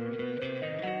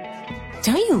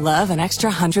Don't you love an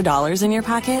extra $100 in your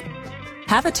pocket?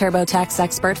 Have a TurboTax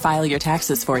expert file your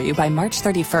taxes for you by March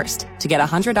 31st to get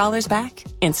 $100 back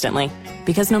instantly.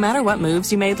 Because no matter what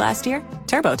moves you made last year,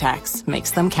 TurboTax makes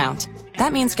them count.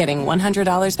 That means getting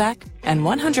 $100 back and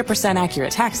 100%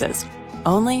 accurate taxes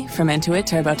only from Intuit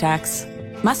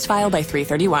TurboTax. Must file by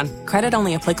 3/31. Credit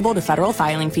only applicable to federal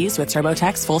filing fees with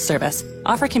TurboTax full service.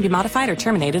 Offer can be modified or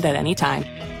terminated at any time.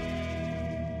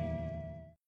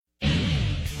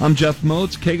 I'm Jeff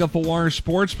Moats, KFOR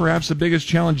Sports. Perhaps the biggest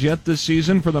challenge yet this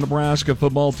season for the Nebraska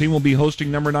football team will be hosting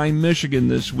number 9 Michigan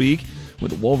this week, with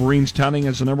the Wolverines touting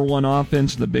as the number 1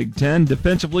 offense in the Big Ten.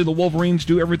 Defensively, the Wolverines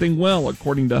do everything well,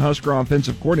 according to Husker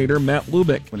offensive coordinator Matt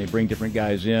Lubick. When they bring different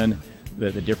guys in,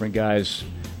 the different guys,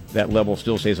 that level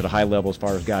still stays at a high level as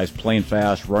far as guys playing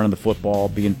fast, running the football,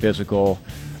 being physical.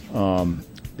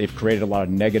 They've created a lot of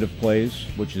negative plays,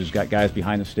 which has got guys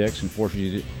behind the sticks and forces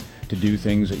you to do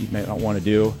things that you may not want to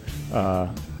do.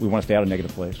 We want to stay out of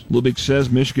negative plays. Lubick says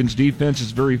Michigan's defense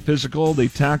is very physical. They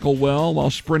tackle well while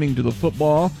sprinting to the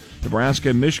football.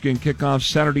 Nebraska and Michigan kick off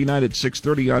Saturday night at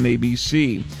 6:30 on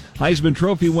ABC. Heisman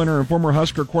Trophy winner and former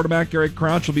Husker quarterback Eric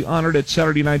Crouch will be honored at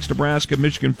Saturday night's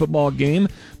Nebraska-Michigan football game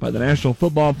by the National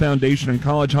Football Foundation and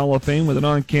College Hall of Fame with an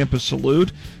on-campus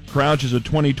salute. Crouch is a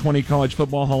 2020 College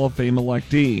Football Hall of Fame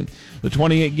electee. The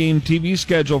 28-game TV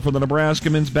schedule for the Nebraska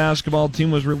men's basketball team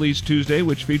was released Tuesday,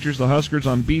 which features the Huskers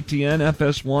on BTN,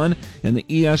 FS1, and the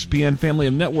ESPN family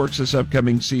of networks this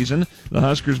upcoming season. The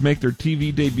Huskers make their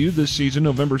TV debut this season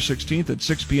November 16th at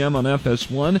 6 p.m. on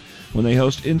FS1 when they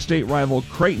host in-state rival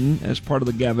Creighton as part of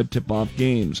the Gavitt tip-off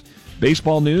games.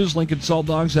 Baseball news, Lincoln Salt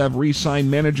Dogs have re-signed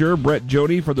manager Brett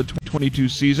Jody for the 2022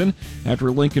 season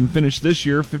after Lincoln finished this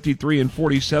year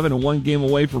 53-47 and 1 game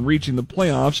away from reaching the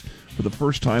playoffs for the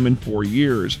first time in 4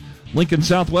 years. Lincoln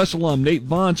Southwest alum Nate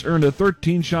Vance earned a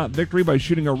 13-shot victory by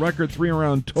shooting a record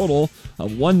 3-round total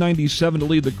of 197 to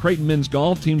lead the Creighton men's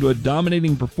golf team to a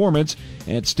dominating performance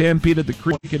at Stampede at the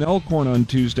Creek in Elkhorn on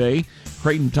Tuesday.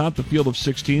 Creighton topped the field of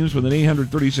 6 teams with an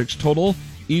 836 total,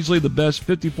 easily the best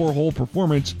 54-hole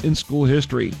performance in school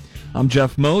history. I'm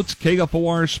Jeff Moats,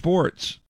 KFOR Sports.